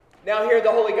Now hear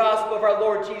the holy gospel of our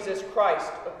Lord Jesus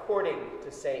Christ according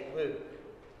to St. Luke.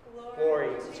 Glory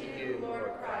to you,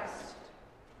 Lord Christ.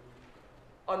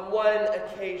 On one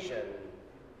occasion,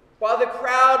 while the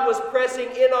crowd was pressing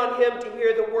in on him to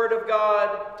hear the word of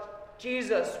God,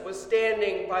 Jesus was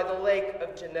standing by the lake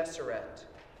of Gennesaret.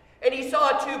 And he saw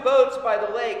 2 boats by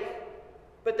the lake,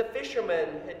 but the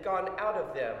fishermen had gone out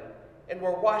of them and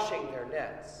were washing their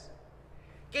nets.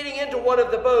 Getting into one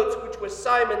of the boats, which was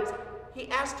Simon's, he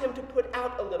asked him to put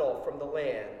out a little from the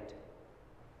land.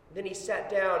 Then he sat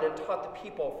down and taught the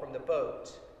people from the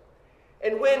boat.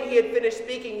 And when he had finished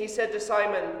speaking, he said to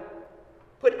Simon,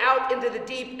 "Put out into the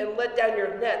deep and let down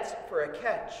your nets for a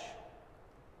catch."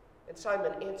 And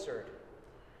Simon answered,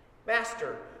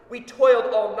 "Master, we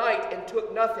toiled all night and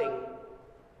took nothing,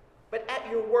 but at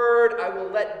your word I will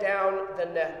let down the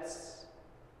nets."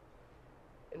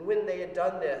 And when they had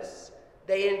done this,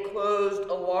 they enclosed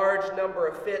a large number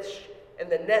of fish, and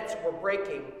the nets were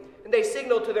breaking. And they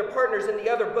signaled to their partners in the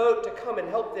other boat to come and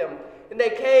help them. And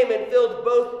they came and filled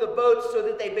both the boats so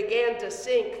that they began to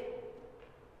sink.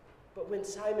 But when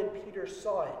Simon Peter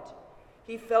saw it,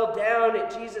 he fell down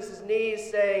at Jesus' knees,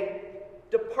 saying,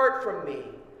 "Depart from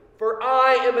me, for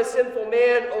I am a sinful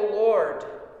man, O Lord."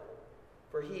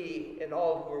 For he and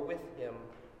all who were with him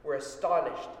were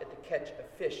astonished at the catch of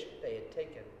fish they had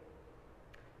taken.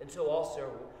 And so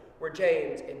also were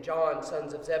James and John,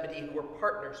 sons of Zebedee, who were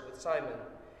partners with Simon.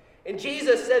 And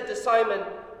Jesus said to Simon,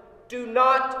 "Do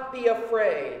not be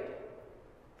afraid.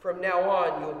 From now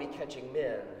on you will be catching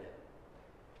men."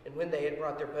 And when they had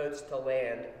brought their boats to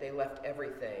land, they left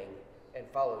everything and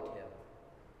followed him.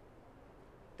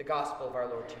 The gospel of our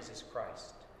Lord Jesus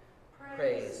Christ.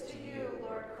 Praise to you,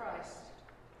 Lord Christ.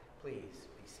 Please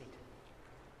be seated.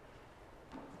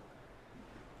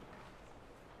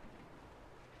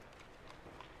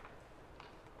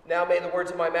 Now may the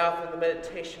words of my mouth and the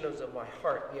meditations of my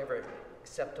heart be ever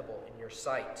acceptable in your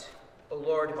sight, O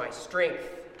Lord, my strength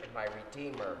and my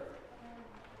Redeemer.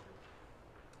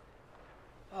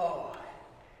 Oh,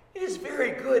 it is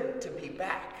very good to be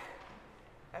back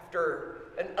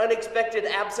after an unexpected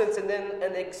absence and then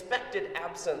an expected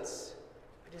absence.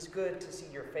 It is good to see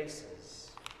your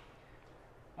faces.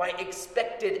 My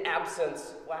expected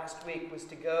absence last week was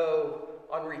to go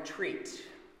on retreat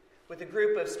with a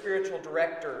group of spiritual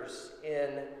directors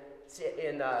in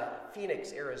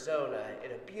Phoenix, Arizona,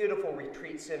 in a beautiful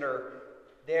retreat center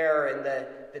there in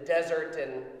the desert.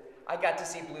 And I got to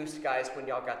see blue skies when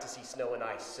y'all got to see snow and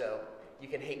ice, so you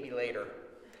can hate me later.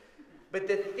 But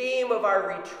the theme of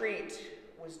our retreat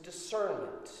was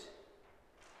discernment.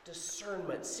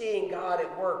 Discernment, seeing God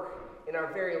at work in our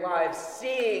very lives,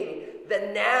 seeing the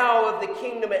now of the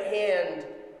kingdom at hand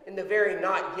in the very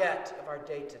not yet of our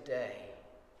day-to-day.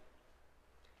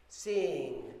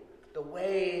 Seeing the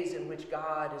ways in which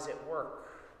God is at work.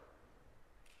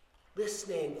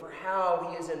 Listening for how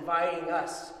he is inviting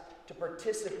us to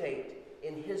participate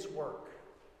in his work.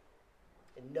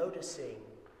 And noticing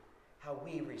how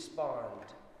we respond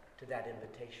to that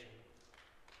invitation.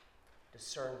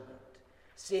 Discernment.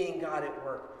 Seeing God at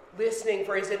work. Listening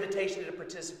for his invitation to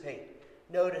participate.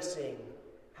 Noticing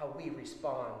how we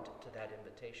respond to that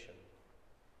invitation.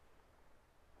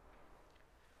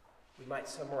 We might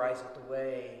summarize it the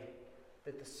way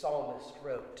that the psalmist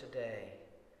wrote today.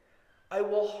 I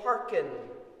will hearken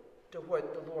to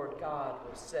what the Lord God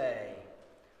will say,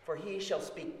 for he shall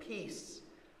speak peace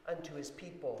unto his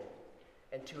people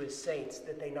and to his saints,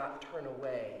 that they not turn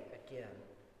away again.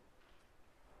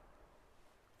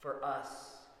 For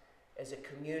us, as a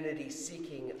community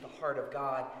seeking the heart of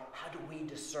God, how do we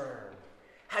discern?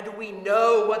 How do we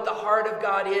know what the heart of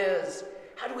God is?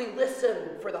 How do we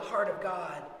listen for the heart of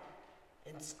God?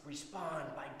 And respond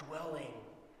by dwelling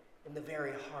in the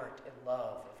very heart and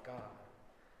love of God.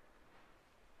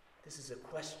 This is a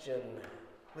question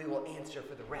we will answer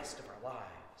for the rest of our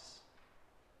lives.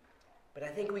 But I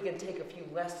think we can take a few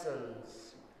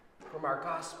lessons from our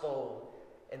gospel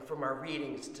and from our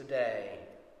readings today.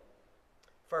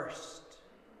 First,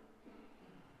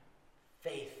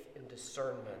 faith and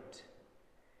discernment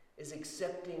is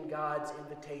accepting God's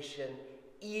invitation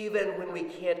even when we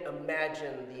can't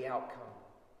imagine the outcome.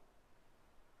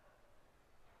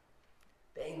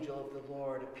 The angel of the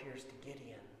Lord appears to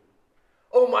Gideon.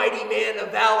 O mighty man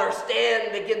of valor,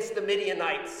 stand against the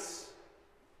Midianites.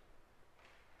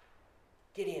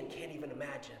 Gideon can't even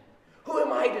imagine. Who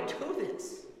am I to do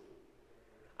this?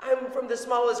 I'm from the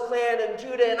smallest clan in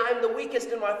Judah, and I'm the weakest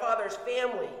in my father's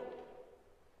family.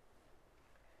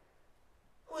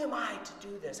 Who am I to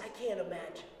do this? I can't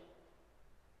imagine.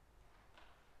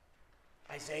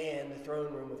 Isaiah in the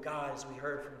throne room of God, as we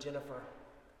heard from Jennifer,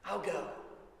 I'll go.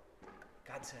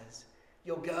 God says,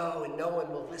 you'll go and no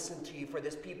one will listen to you, for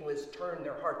this people has turned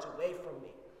their hearts away from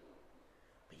me.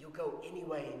 But you'll go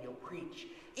anyway and you'll preach,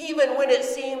 even when it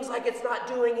seems like it's not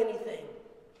doing anything.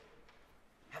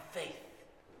 Have faith.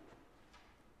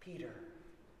 Peter.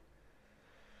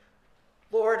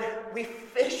 Lord, we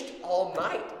fished all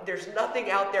night. There's nothing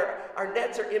out there. Our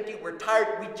nets are empty. We're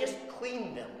tired. We just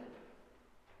cleaned them.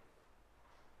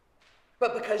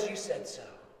 But because you said so,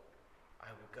 I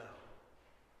will go.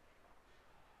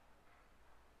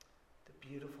 The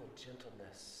beautiful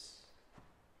gentleness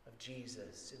of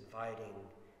Jesus inviting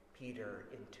Peter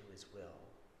into his will.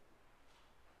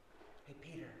 Hey,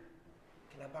 Peter,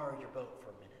 can I borrow your boat for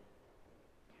a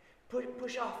minute?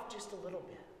 Push off just a little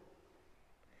bit.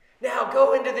 Now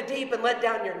go into the deep and let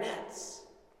down your nets.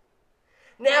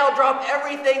 Now drop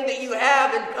everything that you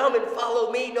have and come and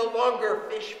follow me. No longer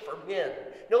fish for men.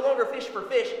 No longer fish for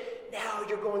fish. Now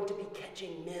you're going to be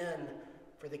catching men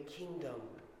for the kingdom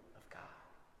of God.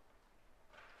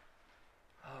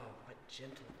 Oh, what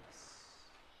gentleness.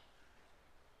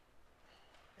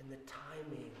 And the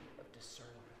timing of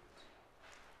discernment.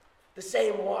 The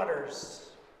same waters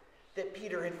that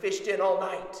Peter had fished in all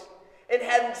night and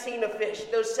hadn't seen a fish,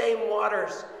 those same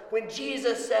waters, when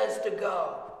Jesus says to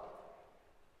go,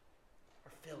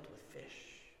 are filled with fish.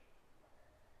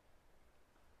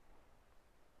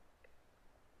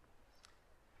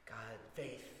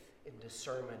 Faith in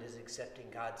discernment is accepting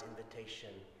God's invitation,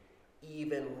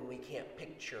 even when we can't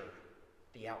picture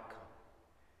the outcome.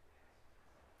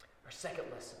 Our second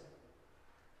lesson,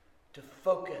 to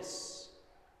focus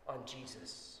on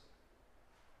Jesus.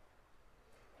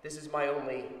 This is my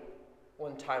only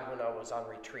one time when I was on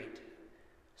retreat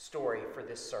story for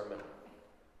this sermon.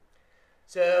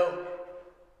 So,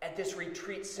 at this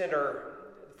retreat center,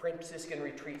 the Franciscan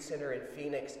Retreat Center in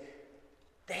Phoenix,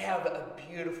 they have a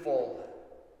beautiful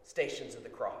Stations of the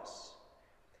Cross.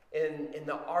 And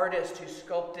the artist who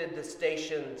sculpted the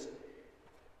stations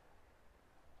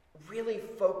really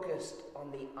focused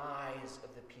on the eyes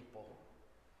of the people.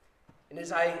 And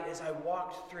as I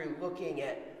walked through looking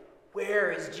at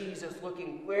where is Jesus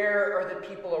looking, where are the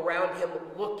people around him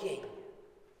looking,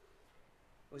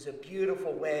 it was a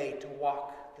beautiful way to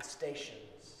walk the stations.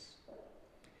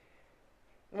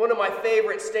 One of my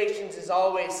favorite stations is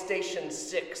always Station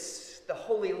 6, the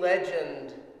Holy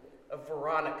Legend of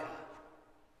Veronica.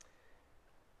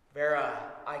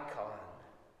 Vera, icon,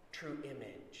 true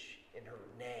image in her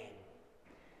name.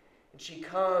 And she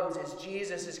comes as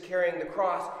Jesus is carrying the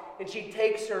cross, and she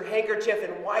takes her handkerchief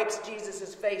and wipes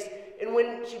Jesus' face. And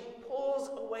when she pulls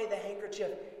away the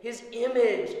handkerchief, his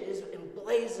image is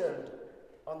emblazoned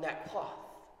on that cloth.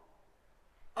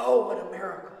 Oh, what a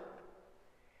miracle.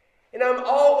 And I'm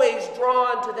always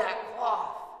drawn to that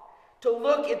cloth, to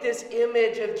look at this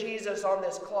image of Jesus on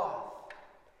this cloth,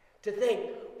 to think,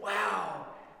 wow,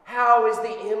 how is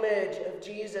the image of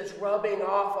Jesus rubbing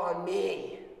off on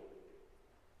me?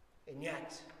 And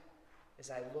yet, as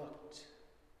I looked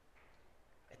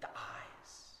at the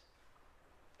eyes,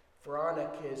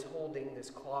 Veronica is holding this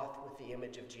cloth with the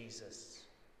image of Jesus,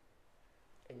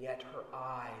 and yet her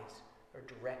eyes are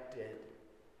directed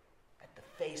at the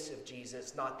face of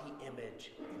Jesus, not the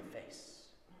image of the face.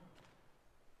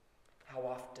 How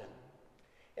often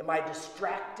am I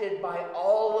distracted by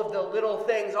all of the little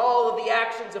things, all of the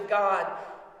actions of God,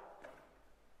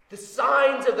 the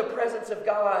signs of the presence of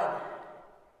God,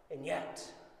 and yet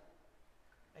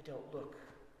I don't look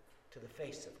to the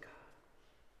face of God.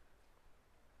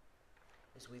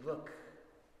 As we look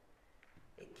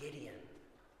at Gideon,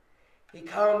 he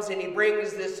comes and he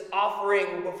brings this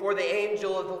offering before the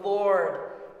angel of the Lord.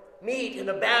 Meat in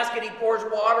a basket, he pours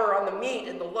water on the meat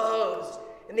and the loaves.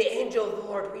 And the angel of the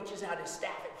Lord reaches out his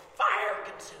staff and fire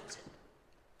consumes it.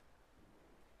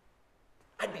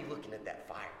 I'd be looking at that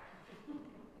fire.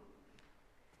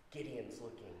 Gideon's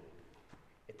looking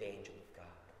at the angel of God.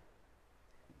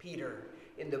 Peter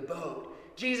in the boat.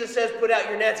 Jesus says, put out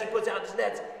your nets. He puts out his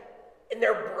nets. And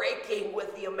they're breaking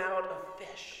with the amount of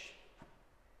fish.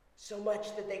 So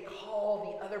much that they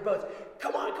call the other boats.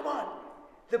 Come on, come on.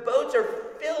 The boats are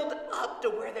filled up to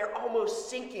where they're almost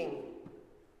sinking.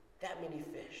 That many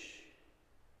fish.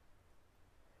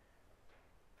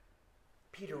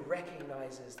 Peter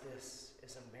recognizes this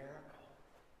as a miracle.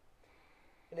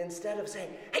 And instead of saying,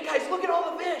 hey guys, look at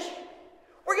all the fish.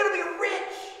 We're going to be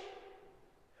rich.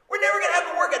 We're never going to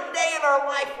have to work a day in our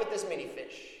life with this many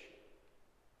fish.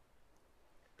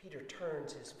 Peter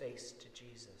turns his face to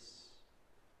Jesus.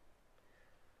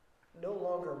 No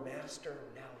longer master,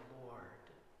 now Lord.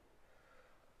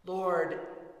 Lord,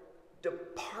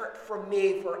 depart from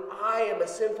me, for I am a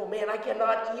sinful man. I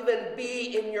cannot even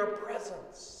be in your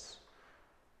presence.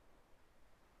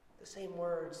 The same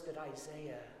words that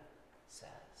Isaiah says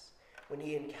when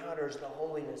he encounters the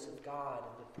holiness of God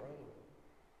in the throne room.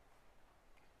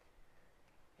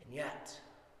 And yet,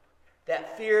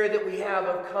 that fear that we have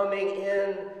of coming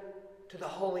in to the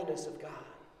holiness of God,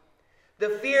 the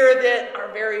fear that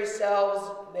our very selves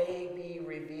may be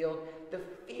revealed, the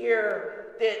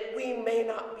fear that we may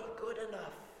not be good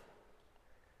enough,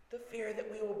 the fear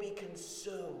that we will be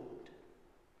consumed.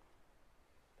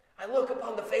 I look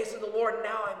upon the face of the Lord, and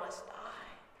now I must die.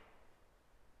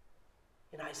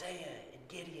 In Isaiah, in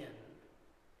Gideon,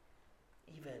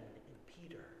 even in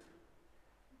Peter.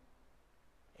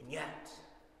 And yet,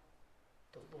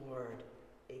 the Lord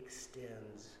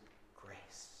extends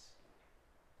grace.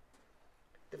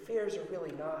 The fears are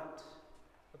really not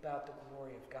about the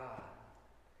glory of God.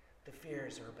 The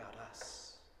fears are about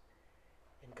us.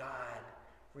 And God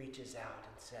reaches out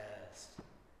and says,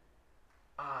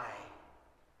 I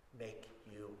make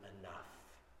you enough.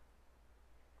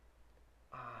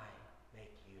 I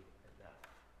make you enough.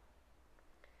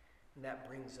 And that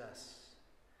brings us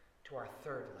to our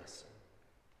third lesson.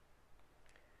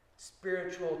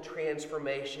 Spiritual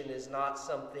transformation is not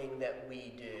something that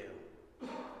we do.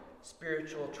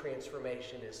 Spiritual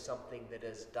transformation is something that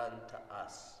is done to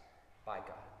us by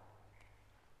God.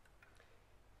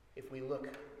 If we look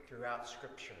throughout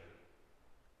Scripture,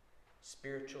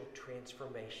 spiritual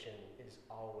transformation is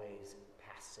always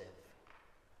passive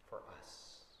for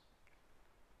us.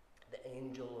 The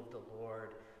angel of the Lord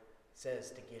says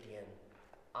to Gideon,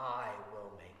 I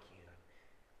will make you.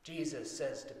 Jesus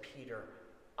says to Peter,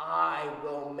 I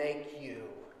will make you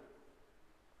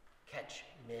catch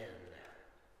men.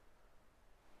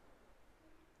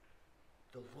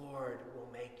 The Lord will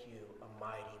make you a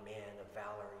mighty man of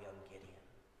valor, young Gideon.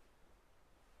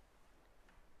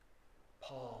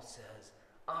 Paul says,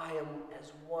 I am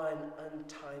as one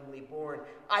untimely born.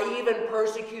 I even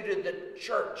persecuted the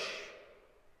church.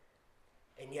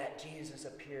 And yet Jesus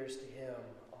appears to him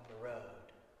on the road.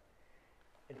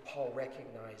 And Paul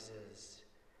recognizes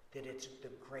that it's the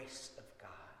grace of God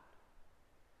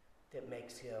that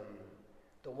makes him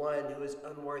the one who is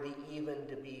unworthy even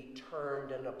to be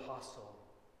termed an apostle,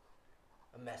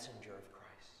 a messenger of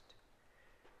Christ.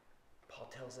 Paul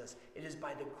tells us, it is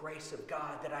by the grace of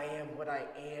God that I am what I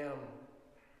am.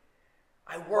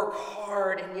 I work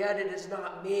hard, and yet it is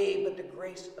not me, but the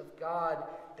grace of God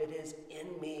that is in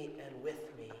me and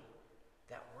with me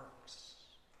that works.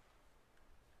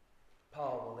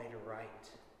 Paul will later write,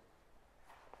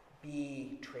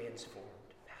 be transformed,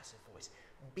 passive voice,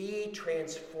 be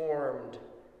transformed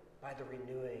by the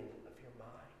renewing of your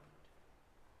mind.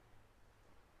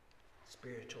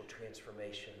 Spiritual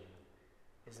transformation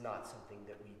is not something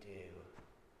that we do,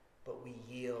 but we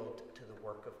yield to the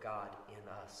work of God in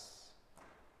us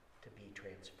to be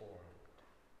transformed.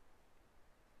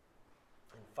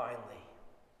 And finally,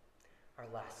 our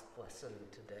last lesson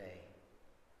today.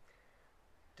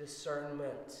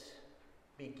 Discernment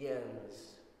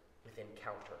begins with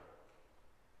encounter.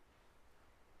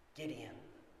 Gideon,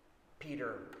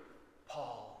 Peter,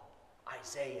 Paul,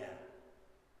 Isaiah,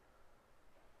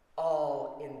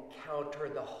 all encounter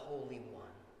the Holy One.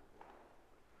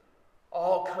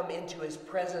 All come into his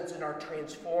presence and are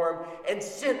transformed and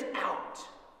sent out.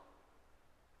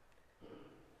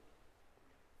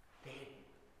 They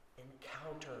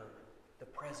encounter the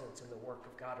presence and the work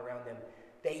of God around them.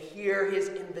 They hear his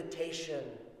invitation.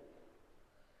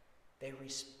 They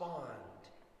respond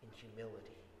in humility.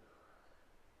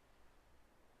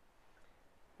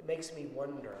 It makes me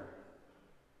wonder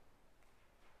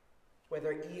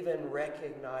whether even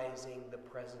recognizing the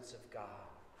presence of God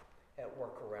at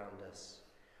work around us,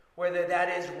 whether that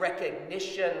is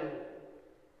recognition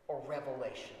or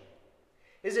revelation.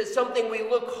 Is it something we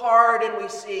look hard and we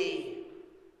see,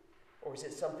 or is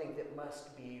it something that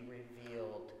must be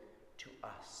revealed to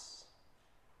us?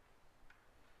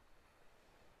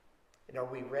 And are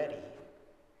we ready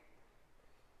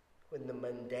when the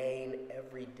mundane,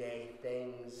 everyday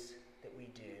things that we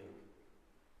do,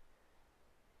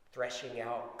 threshing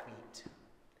out wheat,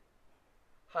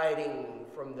 hiding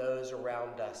from those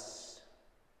around us,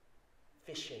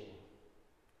 fishing,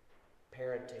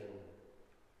 parenting,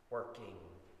 working,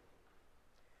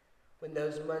 when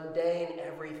those mundane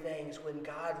everythings, when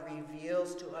God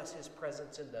reveals to us his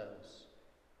presence in those,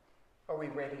 are we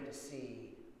ready to see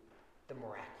the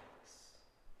miraculous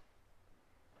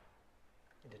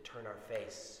and to turn our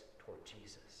face toward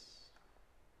Jesus?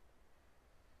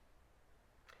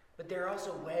 But there are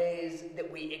also ways that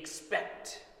we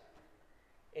expect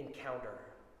encounter,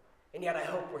 and yet I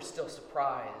hope we're still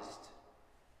surprised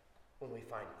when we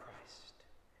find Christ.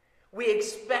 We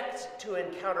expect to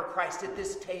encounter Christ at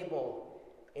this table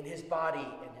in his body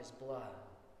and his blood.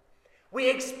 We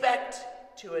expect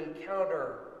to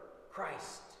encounter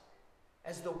Christ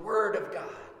as the Word of God,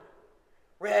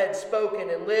 read, spoken,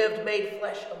 and lived, made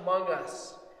flesh among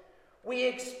us. We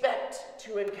expect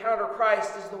to encounter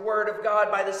Christ as the Word of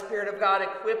God by the Spirit of God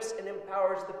equips and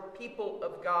empowers the people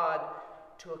of God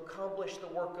to accomplish the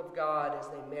work of God as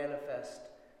they manifest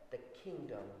the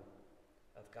kingdom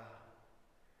of God.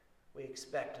 We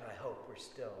expect, and I hope we're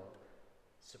still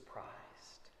surprised.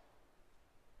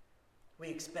 We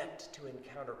expect to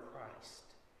encounter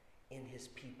Christ in his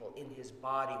people, in his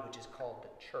body, which is called the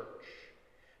church,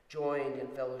 joined in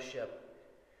fellowship.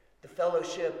 The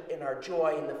fellowship in our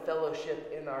joy and the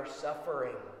fellowship in our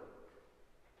suffering.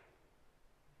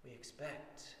 We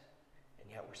expect,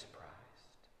 and yet we're surprised.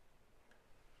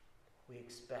 We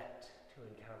expect to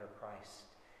encounter Christ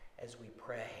as we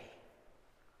pray.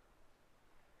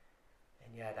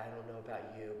 And yet, I don't know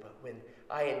about you, but when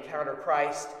I encounter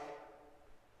Christ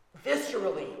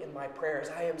viscerally in my prayers,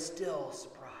 I am still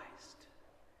surprised,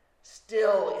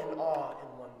 still in awe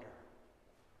and wonder.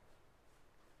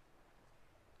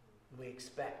 We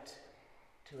expect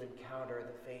to encounter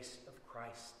the face of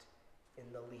Christ in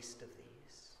the least of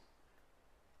these,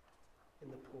 in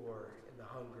the poor, in the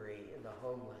hungry, in the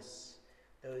homeless,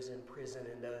 those in prison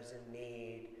and those in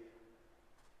need,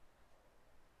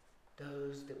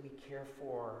 those that we care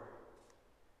for,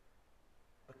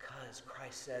 because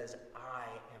Christ says, I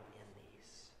am in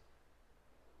these.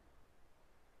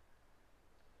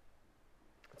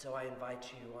 And so I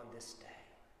invite you on this day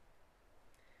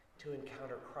to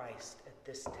encounter Christ at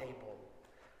this table,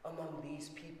 among these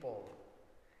people.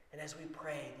 And as we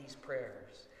pray these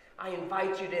prayers, I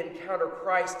invite you to encounter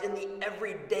Christ in the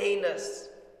everydayness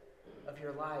of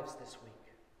your lives this week.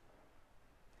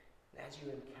 And as you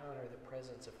encounter the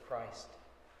presence of Christ,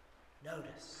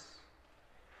 notice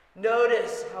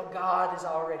how God is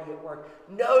already at work.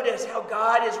 Notice how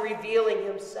God is revealing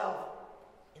himself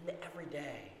in the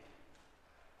everyday.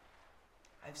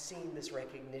 I've seen this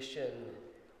recognition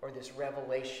or this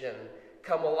revelation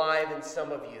come alive in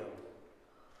some of you.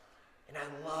 And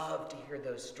I love to hear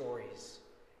those stories.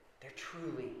 They're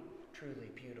truly,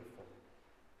 truly beautiful.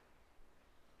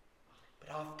 But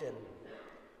often,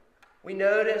 we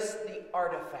notice the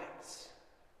artifacts,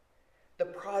 the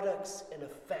products and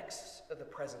effects of the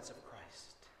presence of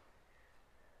Christ,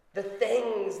 the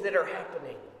things that are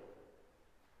happening.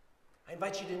 I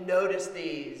invite you to notice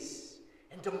these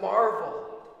and to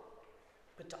marvel,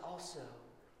 but to also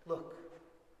look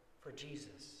for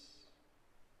Jesus.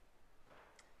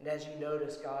 And as you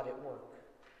notice God at work,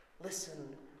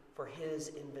 listen for his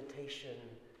invitation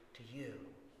to you.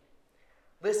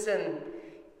 Listen,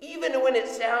 even when it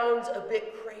sounds a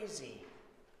bit crazy,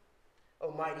 O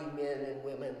mighty men and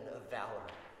women of valor.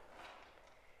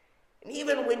 And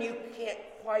even when you can't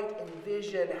quite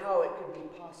envision how it could be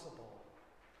possible,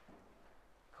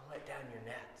 go let down your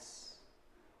nets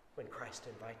when Christ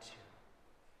invites you.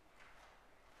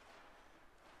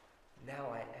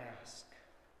 Now I ask,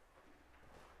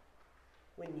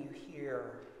 when you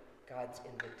hear God's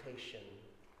invitation,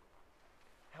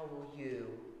 how will you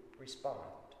respond?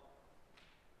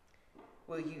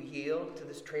 Will you yield to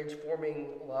this transforming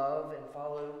love and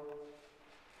follow?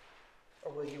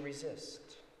 Or will you resist?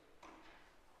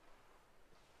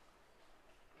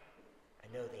 I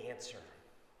know the answer.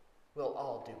 We'll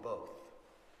all do both.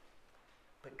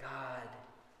 But God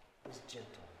is gentle.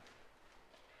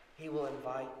 He will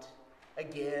invite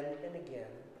again and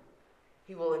again.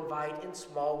 He will invite in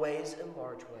small ways and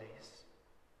large ways.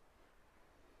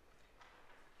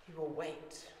 He will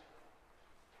wait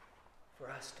for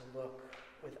us to look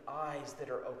with eyes that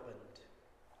are opened,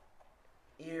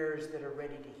 ears that are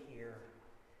ready to hear,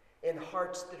 and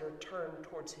hearts that are turned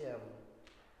towards him,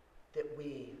 that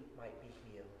we might be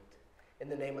healed. In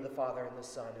the name of the Father, and the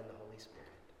Son, and the Holy Spirit.